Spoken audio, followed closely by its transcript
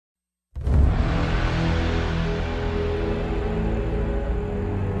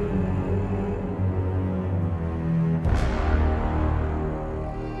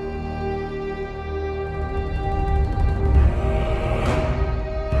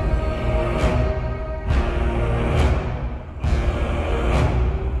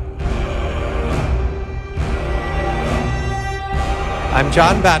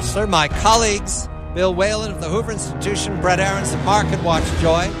John Batchelor, my colleagues, Bill Whalen of the Hoover Institution, Brett Ahrens of Market Watch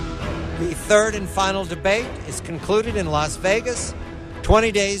Joy. The third and final debate is concluded in Las Vegas.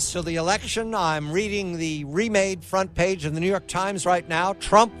 20 days till the election. I'm reading the remade front page of the New York Times right now.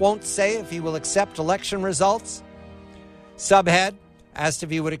 Trump won't say if he will accept election results. Subhead, asked if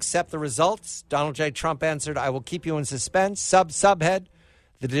he would accept the results. Donald J. Trump answered, "I will keep you in suspense." Subhead,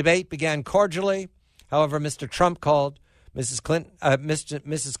 the debate began cordially. However, Mr. Trump called Mrs.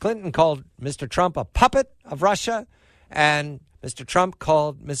 Clinton called Mr. Trump a puppet of Russia, and Mr. Trump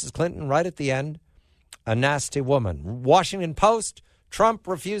called Mrs. Clinton right at the end a nasty woman. Washington Post, Trump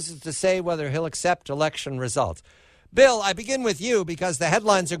refuses to say whether he'll accept election results. Bill, I begin with you because the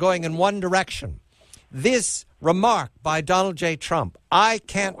headlines are going in one direction. This remark by Donald J. Trump, I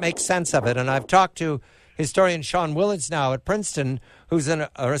can't make sense of it, and I've talked to historian Sean Willits now at Princeton, who's a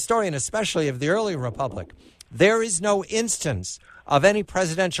historian especially of the early republic. There is no instance of any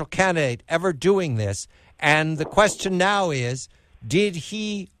presidential candidate ever doing this. And the question now is, did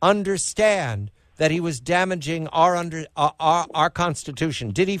he understand that he was damaging our Constitution?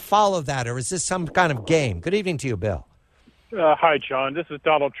 Did he follow that, or is this some kind of game? Good evening to you, Bill. Hi, John. This is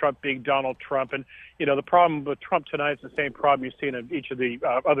Donald Trump being Donald Trump. And, you know, the problem with Trump tonight is the same problem you've seen in each of the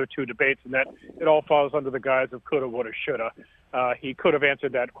other two debates, and that it all falls under the guise of coulda, woulda, shoulda. He could have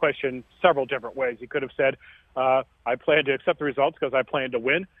answered that question several different ways. He could have said, I plan to accept the results because I plan to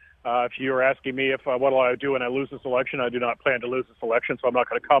win. If you were asking me if what will I do when I lose this election, I do not plan to lose this election, so I'm not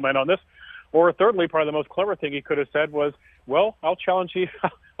going to comment on this. Or thirdly, probably the most clever thing he could have said was, well, I'll challenge you.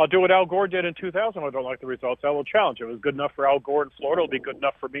 I'll do what Al Gore did in 2000. I don't like the results. I will challenge it. It was good enough for Al Gore in Florida. It'll be good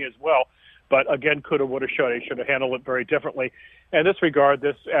enough for me as well. But again, coulda, woulda, shoulda. He should have handled it very differently. In this regard,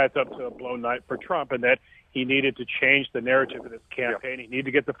 this adds up to a blown night for Trump, and that he needed to change the narrative of this campaign. He needed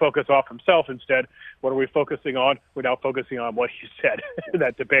to get the focus off himself instead. What are we focusing on? We're now focusing on what he said in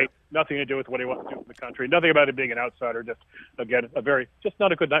that debate. Nothing to do with what he wants to do for the country. Nothing about him being an outsider. Just, again, just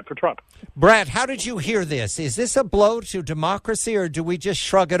not a good night for Trump. Brad, how did you hear this? Is this a blow to democracy, or do we just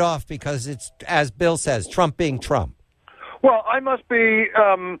shrug it off because it's, as Bill says, Trump being Trump? Well, I must be,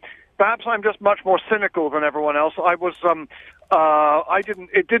 perhaps I'm just much more cynical than everyone else. It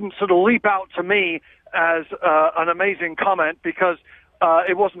didn't sort of leap out to me as an amazing comment because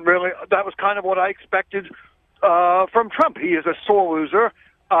it wasn't really, that was kind of what I expected from Trump. He is a sore loser.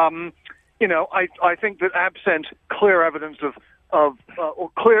 I think that absent clear evidence of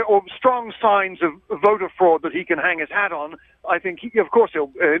clear or strong signs of voter fraud that he can hang his hat on, I think, of course,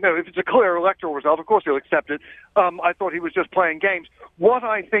 he'll, if it's a clear electoral result, of course he'll accept it. I thought he was just playing games. What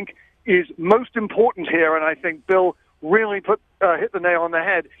I think is most important here, and I think Bill really hit the nail on the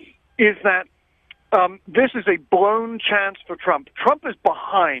head, is that this is a blown chance for Trump. Trump is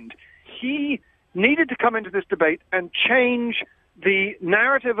behind. He needed to come into this debate and change the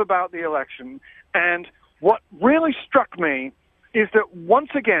narrative about the election. And what really struck me is that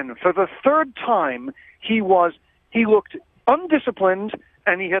once again, for the third time, he looked undisciplined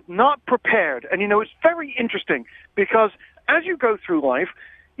and he had not prepared. And, it's very interesting because as you go through life,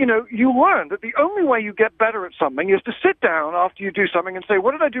 you learn that the only way you get better at something is to sit down after you do something and say,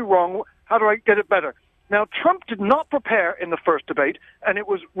 what did I do wrong? How do I get it better? Now, Trump did not prepare in the first debate, and it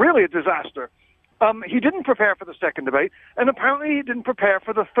was really a disaster. He didn't prepare for the second debate, and apparently he didn't prepare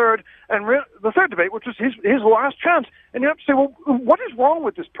for the third the third debate, which was his last chance. And you have to say, well, what is wrong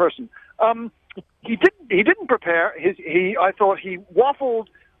with this person? He didn't prepare. I thought he waffled.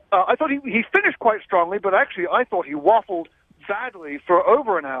 I thought he finished quite strongly, but actually I thought he waffled badly for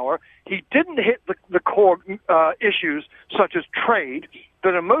over an hour. He didn't hit the core issues such as trade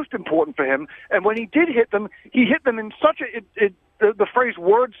that are most important for him. And when he did hit them, he hit them in such the phrase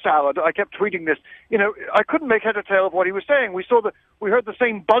word salad. I kept tweeting this. I couldn't make head or tail of what he was saying. We heard the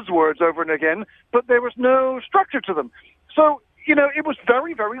same buzzwords over and again, but there was no structure to them. So, it was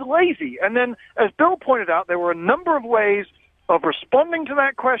very, very lazy. And then, as Bill pointed out, there were a number of ways of responding to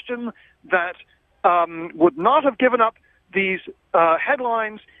that question that would not have given up these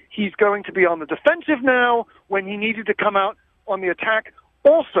headlines. He's going to be on the defensive now when he needed to come out on the attack.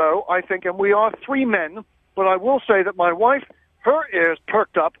 Also, I think, and we are three men, but I will say that my wife, her ears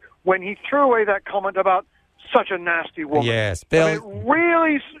perked up when he threw away that comment about such a nasty woman. Yes, Bill. I mean,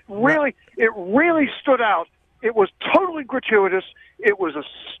 it really stood out. It was totally gratuitous. It was a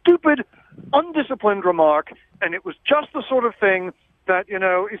stupid, undisciplined remark, and it was just the sort of thing that,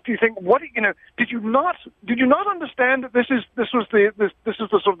 if you think, did you not understand that this is the sort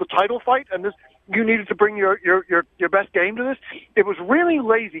of the title fight, and you needed to bring your best game to this? It was really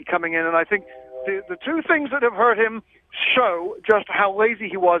lazy coming in, and I think the two things that have hurt him show just how lazy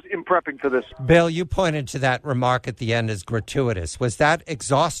he was in prepping for this. Bill, you pointed to that remark at the end as gratuitous. Was that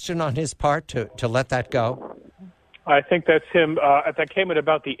exhaustion on his part to let that go? I think that's him. That came at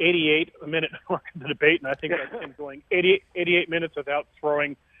about the 88-minute mark of the debate, and I think that's him going 88 minutes without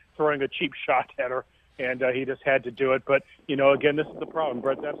throwing a cheap shot at her, and he just had to do it. But, again, this is the problem.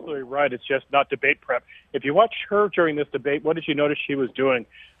 Brett's absolutely right. It's just not debate prep. If you watch her during this debate, what did you notice she was doing?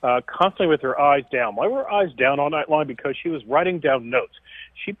 Constantly with her eyes down. Why were her eyes down all night long? Because she was writing down notes.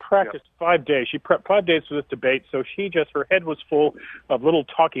 She practiced 5 days. She prepped 5 days for this debate, so her head was full of little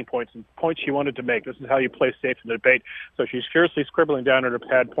talking points and points she wanted to make. This is how you play safe in the debate. So she's fiercely scribbling down on her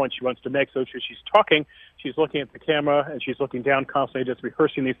pad points she wants to make. So she's talking, she's looking at the camera, and she's looking down constantly, just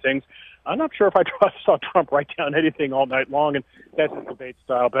rehearsing these things. I'm not sure if I saw Trump write down anything all night long, and that's his debate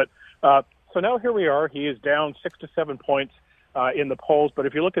style. But so now here we are. He is down 6 to 7 points in the polls. But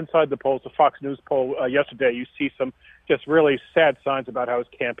if you look inside the polls, the Fox News poll yesterday, you see some just really sad signs about how his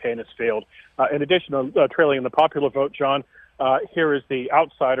campaign has failed. In addition to trailing in the popular vote, John, here is the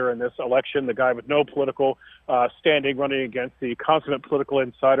outsider in this election, the guy with no political standing running against the consummate political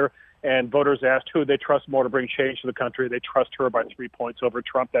insider. And voters asked who they trust more to bring change to the country. They trust her by 3 points over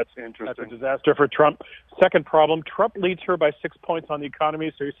Trump. That's interesting. That's a disaster for Trump. Second problem, Trump leads her by 6 points on the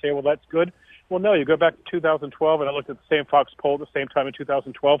economy. So you say, well, that's good. Well, no, you go back to 2012, and I looked at the same Fox poll at the same time in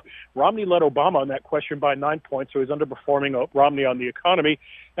 2012. Romney led Obama on that question by 9 points, so he's underperforming Romney on the economy.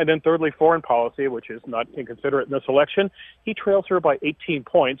 And then thirdly, foreign policy, which is not inconsiderate in this election. He trails her by 18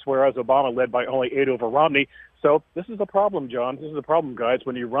 points, whereas Obama led by only 8 over Romney. So this is the problem, John. This is the problem, guys.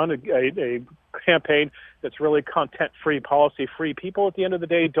 When you run a campaign that's really content-free, policy-free, people at the end of the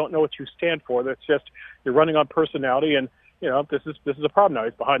day don't know what you stand for. That's just you're running on personality, and this is a problem now.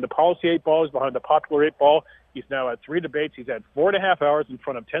 He's behind the policy 8 ball. He's behind the popular 8 ball. He's now had 3 debates. He's had 4.5 hours in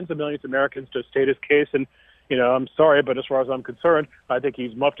front of tens of millions of Americans to state his case. And, I'm sorry, but as far as I'm concerned, I think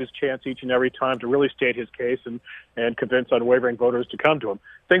he's muffed his chance each and every time to really state his case and convince unwavering voters to come to him.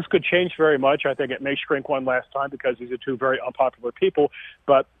 Things could change very much. I think it may shrink one last time because these are two very unpopular people.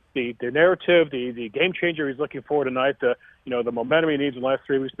 But the narrative, the game changer he's looking for tonight, the momentum he needs in the last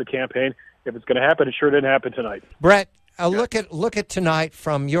 3 weeks of the campaign, if it's going to happen, it sure didn't happen tonight. Brett, look at tonight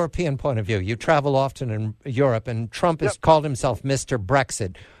from European point of view. You travel often in Europe, and Trump has called himself Mr.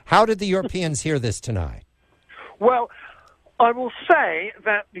 Brexit. How did the Europeans hear this tonight? Well, I will say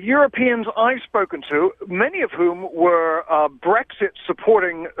that the Europeans I've spoken to, many of whom were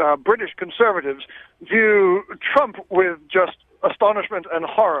Brexit-supporting British conservatives, view Trump with just astonishment and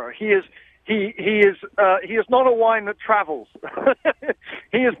horror. He is not a wine that travels.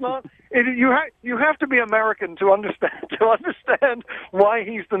 He is not. You have to be American to understand why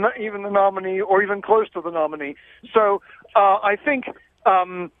he's even the nominee or even close to the nominee. So I think.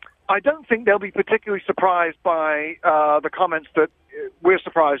 I don't think they'll be particularly surprised by the comments that we're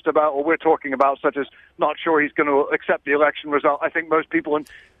surprised about or we're talking about, such as not sure he's going to accept the election result. I think most people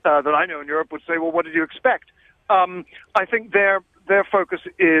that I know in Europe would say, well, what did you expect? I think their focus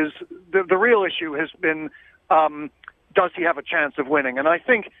is the real issue has been does he have a chance of winning? And I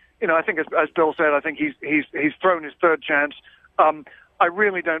think as Bill said, I think he's thrown his third chance. I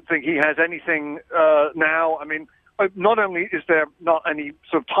really don't think he has anything now. I mean, not only is there not any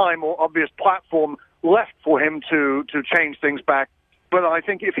sort of time or obvious platform left for him to change things back, but I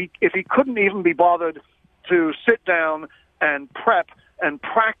think if he couldn't even be bothered to sit down and prep and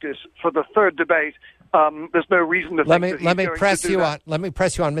practice for the third debate, there's no reason to think that he's going to do that. Let me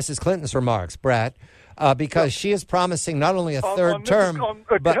press you on Mrs. Clinton's remarks, Brad, because she is promising not only a third term,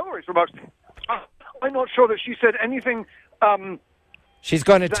 but Hillary's remarks. I'm not sure that she said anything. She's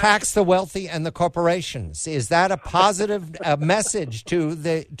going to tax the wealthy and the corporations. Is that a positive message to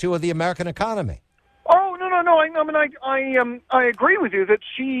the American economy? Oh, no. I agree with you that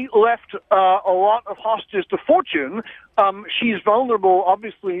she left a lot of hostages to fortune. She's vulnerable.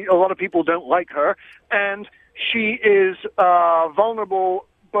 Obviously, a lot of people don't like her, and she is vulnerable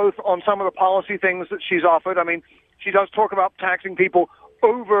both on some of the policy things that she's offered. I mean, she does talk about taxing people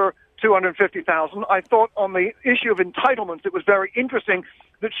over $250,000. I thought on the issue of entitlements, it was very interesting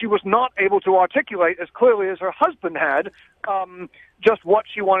that she was not able to articulate as clearly as her husband had just what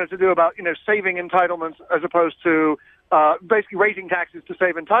she wanted to do about saving entitlements as opposed to basically raising taxes to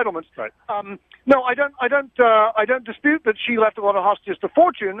save entitlements. Right. No, I don't dispute that she left a lot of hostages to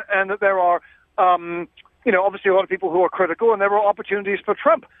fortune, and that there are obviously a lot of people who are critical, and there are opportunities for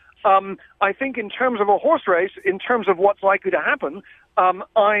Trump. I think in terms of a horse race, in terms of what's likely to happen,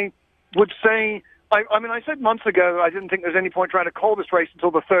 I would say, I said months ago that I didn't think there's any point trying to call this race until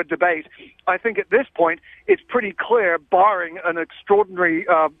the third debate. I think at this point it's pretty clear, barring an extraordinary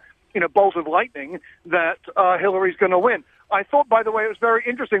bolt of lightning that Hillary's going to win. I thought, by the way, it was very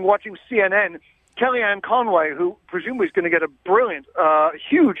interesting watching CNN. Kellyanne Conway, who presumably is going to get a brilliant,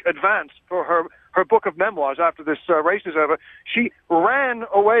 huge advance for her book of memoirs after this race is over, she ran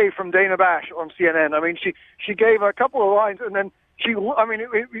away from Dana Bash on CNN. I mean, she gave a couple of lines, and then she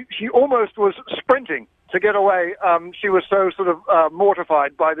almost was sprinting to get away. She was so sort of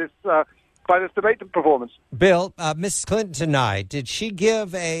mortified by this debate performance. Bill, Mrs. Clinton tonight, did she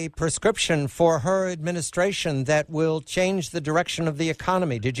give a prescription for her administration that will change the direction of the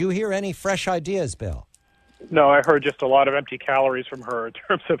economy? Did you hear any fresh ideas, Bill? No, I heard just a lot of empty calories from her in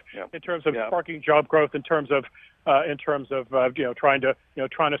terms of sparking job growth, in terms of trying to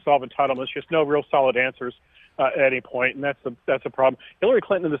solve entitlements. Just no real solid answers at any point, and that's a problem. Hillary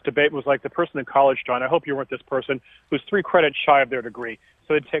Clinton in this debate was like the person in college, John. I hope you weren't this person who's 3 credits shy of their degree.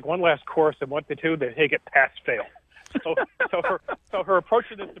 So they'd take one last course, and what they do, they take it pass fail. So her approach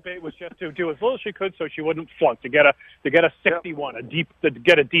to this debate was just to do as little as she could so she wouldn't flunk, to get a 61, to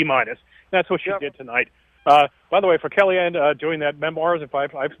get a D minus. That's what she did tonight. By the way, for Kellyanne doing that memoirs, if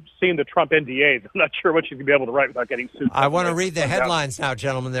I've seen the Trump NDAs, I'm not sure what she's going to be able to write without getting sued. I want to read the headlines now,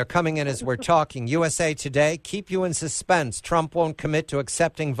 gentlemen. They're coming in as we're talking. USA Today, keep you in suspense. Trump won't commit to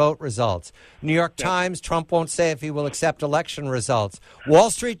accepting vote results. New York Times, Trump won't say if he will accept election results. Wall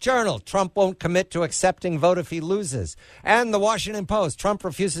Street Journal, Trump won't commit to accepting vote if he loses. And the Washington Post, Trump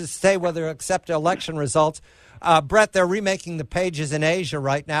refuses to say whether to accept election results. Brett, they're remaking the pages in Asia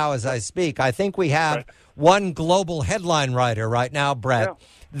right now as I speak. I think we have one global headline writer right now, Brett.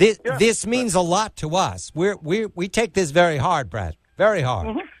 Yeah. This means a lot to us. We take this very hard, Brett. Very hard.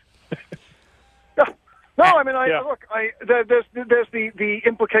 Mm-hmm. No, I mean, look. There's the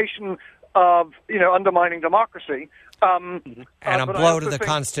implication of undermining democracy. And a blow to the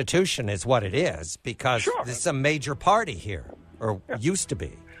Constitution is what it is, because this is a major party here, or used to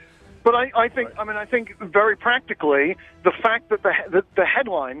be. But I think very practically, the fact that the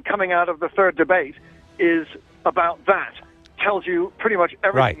headline coming out of the third debate is about that tells you pretty much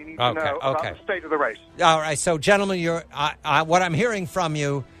everything you need to know about the state of the race. All right. So, gentlemen, what I'm hearing from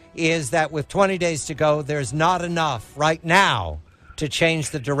you is that with 20 days to go, there's not enough right now to change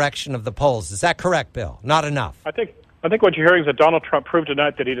the direction of the polls. Is that correct, Bill? Not enough. I think what you're hearing is that Donald Trump proved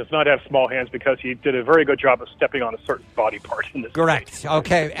tonight that he does not have small hands, because he did a very good job of stepping on a certain body part in this Correct. debate.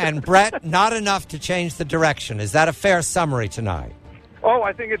 Okay. And, Brett, not enough to change the direction. Is that a fair summary tonight? Oh,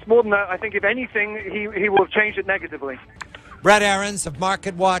 I think it's more than that. I think, if anything, he will have changed it negatively. Brett Ahrens of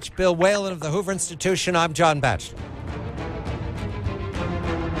Market Watch, Bill Whalen of the Hoover Institution. I'm John Batchelor.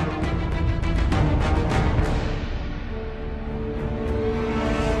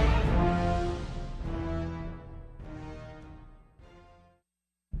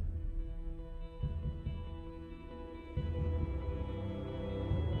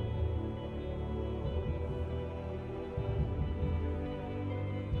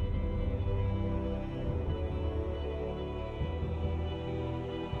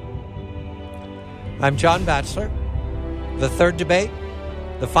 I'm John Batchelor. The third debate,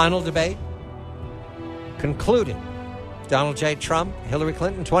 the final debate, concluded. Donald J. Trump, Hillary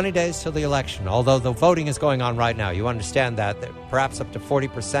Clinton, 20 days till the election. Although the voting is going on right now. You understand that perhaps up to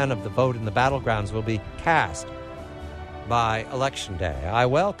 40% of the vote in the battlegrounds will be cast by Election Day. I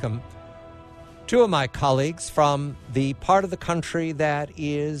welcome 2 of my colleagues from the part of the country that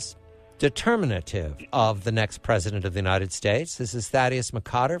is determinative of the next president of the United States. This is Thaddeus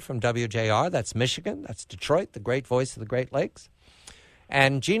McCotter from WJR. That's Michigan. That's Detroit, the great voice of the Great Lakes.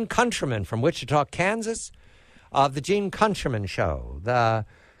 And Gene Countryman from Wichita, Kansas, of the Gene Countryman Show. The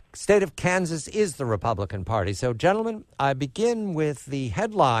state of Kansas is the Republican Party. So, gentlemen, I begin with the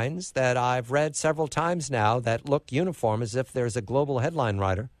headlines that I've read several times now that look uniform, as if there's a global headline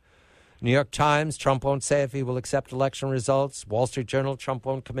writer. New York Times, Trump won't say if he will accept election results. Wall Street Journal, Trump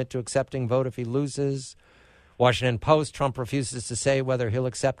won't commit to accepting vote if he loses. Washington Post, Trump refuses to say whether he'll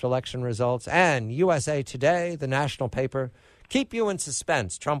accept election results. And USA Today, the national paper, keep you in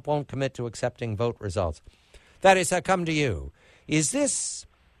suspense. Trump won't commit to accepting vote results. That is, I come to you. Is this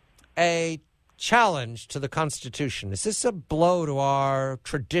a challenge to the Constitution? Is this a blow to our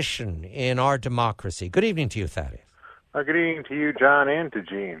tradition in our democracy? Good evening to you, Thaddeus. Good evening to you, John, and to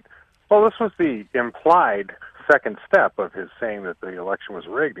Gene. Well, this was the implied second step of his saying that the election was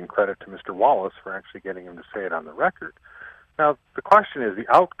rigged, and credit to Mr. Wallace for actually getting him to say it on the record. Now, the question is,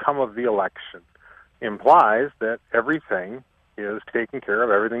 the outcome of the election implies that everything is taken care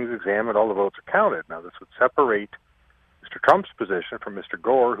of, everything's examined, all the votes are counted. Now, this would separate Mr. Trump's position from Mr.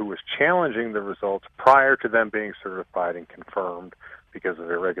 Gore, who was challenging the results prior to them being certified and confirmed because of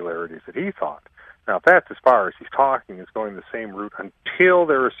irregularities that he thought. Now, if that's as far as he's talking, is going the same route until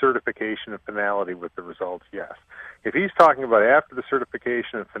there is certification of finality with the results, yes. If he's talking about after the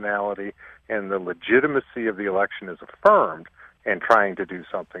certification of finality and the legitimacy of the election is affirmed and trying to do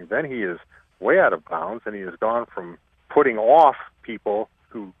something, then he is way out of bounds, and he has gone from putting off people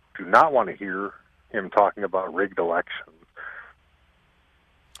who do not want to hear him talking about rigged elections.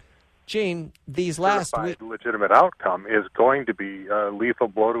 Gene, these last weeks, legitimate outcome is going to be a lethal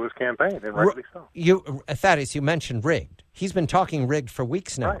blow to his campaign, and rightly so. Thaddeus, you mentioned rigged. He's been talking rigged for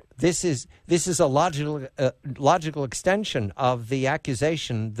weeks now. Right. This is a logical extension of the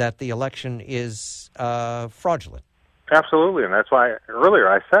accusation that the election is fraudulent. Absolutely, and that's why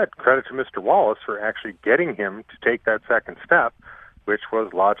earlier I said credit to Mr. Wallace for actually getting him to take that second step, which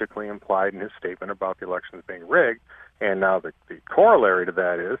was logically implied in his statement about the elections being rigged. And now the corollary to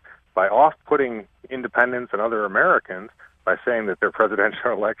that is, by off-putting independents and other Americans by saying that their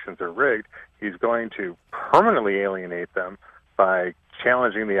presidential elections are rigged, he's going to permanently alienate them by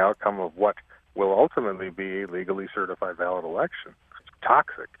challenging the outcome of what will ultimately be a legally certified valid election. It's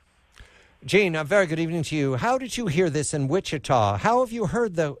toxic. Gene, a very good evening to you. How did you hear this in Wichita? How have you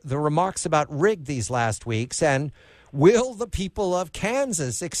heard the remarks about rigged these last weeks? And will the people of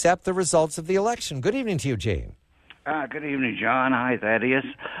Kansas accept the results of the election? Good evening to you, Gene. Good evening, John. Hi, Thaddeus.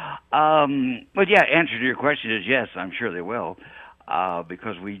 But yeah, answer to your question is yes, I'm sure they will,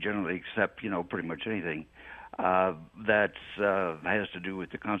 because we generally accept, pretty much anything that has to do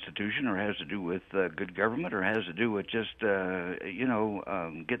with the Constitution or has to do with good government or has to do with just,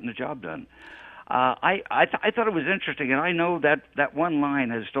 getting the job done. I thought it was interesting, and I know that one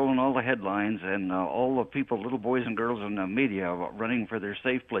line has stolen all the headlines and all the people, little boys and girls in the media, are running for their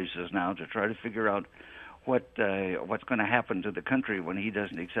safe places now to try to figure out what's going to happen to the country when he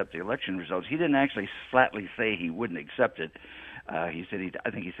doesn't accept the election results. He didn't actually flatly say he wouldn't accept it. I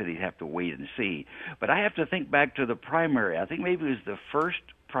think he said he'd have to wait and see. But I have to think back to the primary. I think maybe it was the first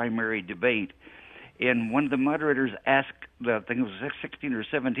primary debate, and one of the moderators asked, I think it was 16 or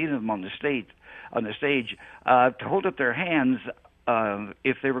 17 of them on the stage, to hold up their hands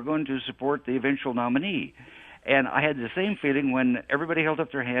if they were going to support the eventual nominee. And I had the same feeling when everybody held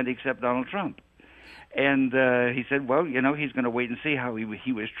up their hand except Donald Trump. And he said, well, he's going to wait and see how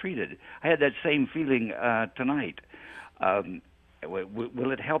he was treated. I had that same feeling tonight.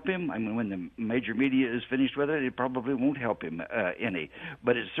 Will it help him? I mean, when the major media is finished with it probably won't help him any.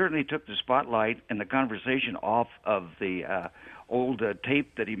 But it certainly took the spotlight and the conversation off of the old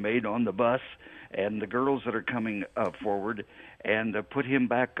tape that he made on the bus and the girls that are coming forward, and put him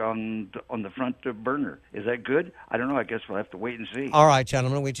back on the front burner. Is that good? I don't know. I guess we'll have to wait and see. All right,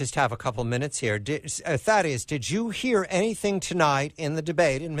 gentlemen, we just have a couple minutes here. Thaddeus, did you hear anything tonight in the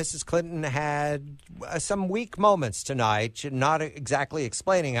debate? And Mrs. Clinton had some weak moments tonight, not exactly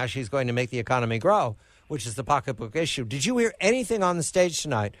explaining how she's going to make the economy grow, which is the pocketbook issue. Did you hear anything on the stage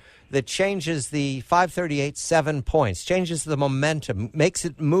tonight that changes the 538 7 points, changes the momentum, makes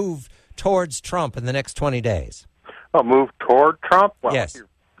it move towards Trump in the next 20 days? Well, move toward Trump? Well, yes.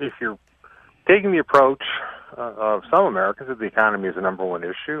 If you're taking the approach of some Americans that the economy is the number one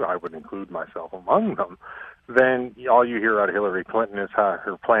issue, I would include myself among them, then all you hear out of Hillary Clinton is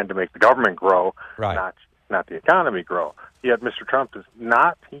her plan to make the government grow, right, not the economy grow. Yet Mr. Trump is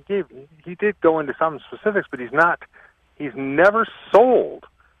not. He did go into some specifics, but he's never sold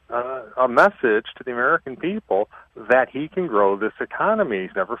a message to the American people that he can grow this economy.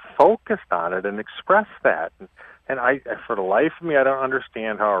 He's never focused on it and expressed that. And I, for the life of me, I don't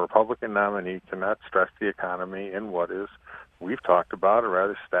understand how a Republican nominee cannot stress the economy in what is, we've talked about, a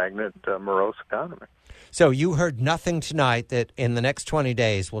rather stagnant, morose economy. So you heard nothing tonight that in the next 20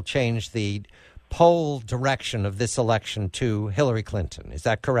 days will change the poll direction of this election to Hillary Clinton. Is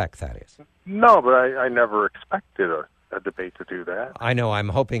that correct, Thaddeus? No, but I never expected a debate to do that. I know. I'm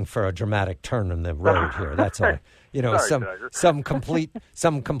hoping for a dramatic turn in the road here. That's all. Sorry, some complete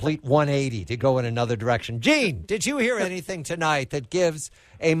 180 to go in another direction. Gene, did you hear anything tonight that gives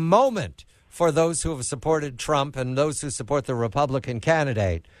a moment for those who have supported Trump and those who support the Republican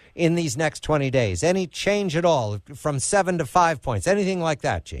candidate in these next 20 days? Any change at all from 7 to 5 points? Anything like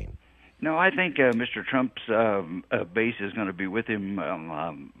that, Gene? No, I think Mr. Trump's base is going to be with him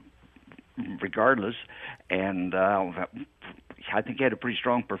regardless, and I think he had a pretty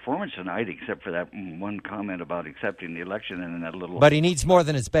strong performance tonight, except for that one comment about accepting the election and that little. But he needs more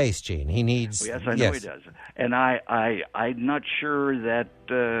than his base, Gene. He needs. Yes, I know he does, and I'm not sure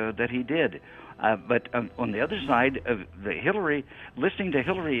that he did. But on the other side, listening to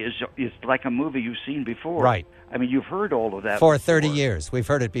Hillary is like a movie you've seen before. Right. I mean, you've heard all of that for before. 30 years. We've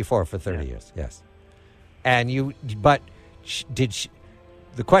heard it before for 30 years. Yes. And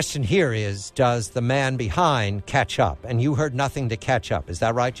the question here is, does the man behind catch up? And you heard nothing to catch up. Is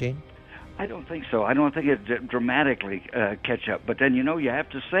that right, Gene? I don't think so. I don't think it dramatically catch up. But then, you have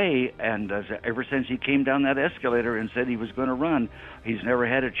to say, and ever since he came down that escalator and said he was going to run, he's never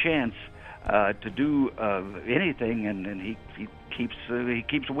had a chance to do anything, and he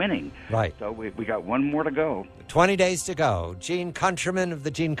keeps winning. Right. So we got one more to go. 20 days to go. Gene Countryman of the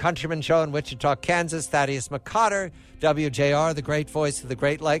Gene Countryman Show in Wichita, Kansas. Thaddeus McCotter, WJR, the great voice of the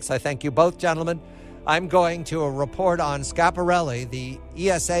Great Lakes. I thank you both, gentlemen. I'm going to a report on Schiaparelli, the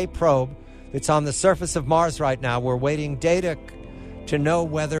ESA probe. It's on the surface of Mars right now. We're waiting data to know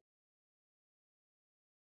whether